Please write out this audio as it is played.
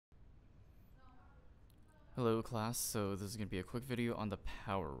Hello class, so this is going to be a quick video on the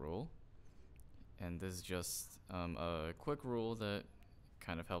power rule, and this is just a quick rule that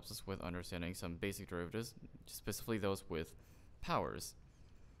kind of helps us with understanding some basic derivatives, specifically those with powers.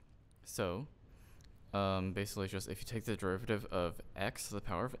 So basically it's just if you take the derivative of x to the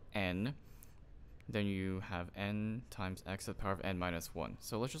power of n, then you have n times x to the power of n minus 1.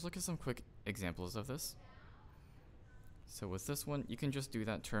 So let's just look at some quick examples of this. So with this one, you can just do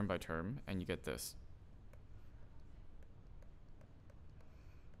that term by term, and you get this.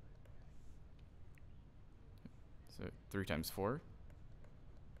 So 3 times 4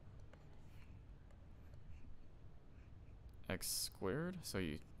 x squared, so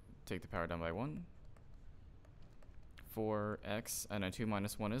you take the power down by 1. 4x, and then 2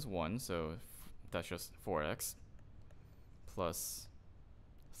 minus 1 is 1, so that's just 4x, plus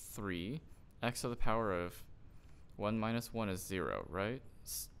 3. X to the power of 1 minus 1 is 0, right?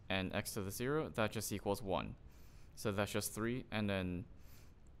 And x to the 0, that just equals 1. So that's just 3, and then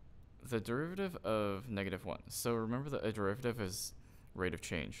the derivative of negative 1. So remember that a derivative is rate of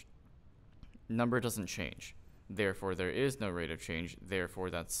change. Number doesn't change. Therefore, there is no rate of change. Therefore,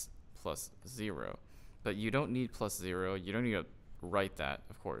 that's plus 0. But you don't need plus 0. You don't need to write that,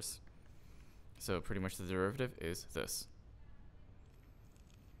 of course. So pretty much the derivative is this.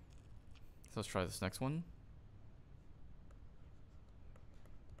 So let's try this next one.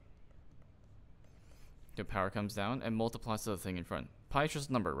 The power comes down and multiplies to the thing in front. Pi is just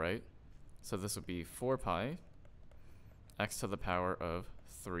a number, right? So this would be 4 pi x to the power of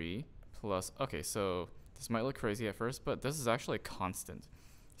 3 plus, okay, so this might look crazy at first, but this is actually a constant.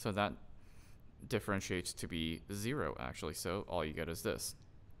 So that differentiates to be 0, actually, so all you get is this.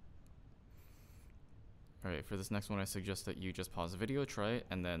 Alright, for this next one, I suggest that you just pause the video, try it,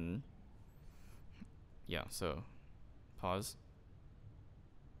 and then, yeah, so pause.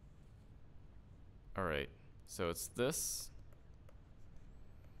 Alright, so it's this.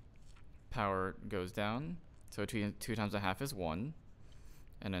 Power goes down, so 2 times a half is 1,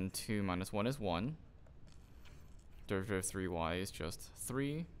 and then 2 minus 1 is 1. Derivative of 3y is just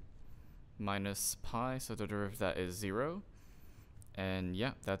 3 minus pi, so the derivative of that is 0. And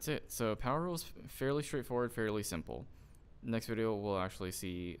yeah, that's it. So power rule is fairly straightforward, fairly simple. Next video we'll actually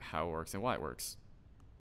see how it works and why it works.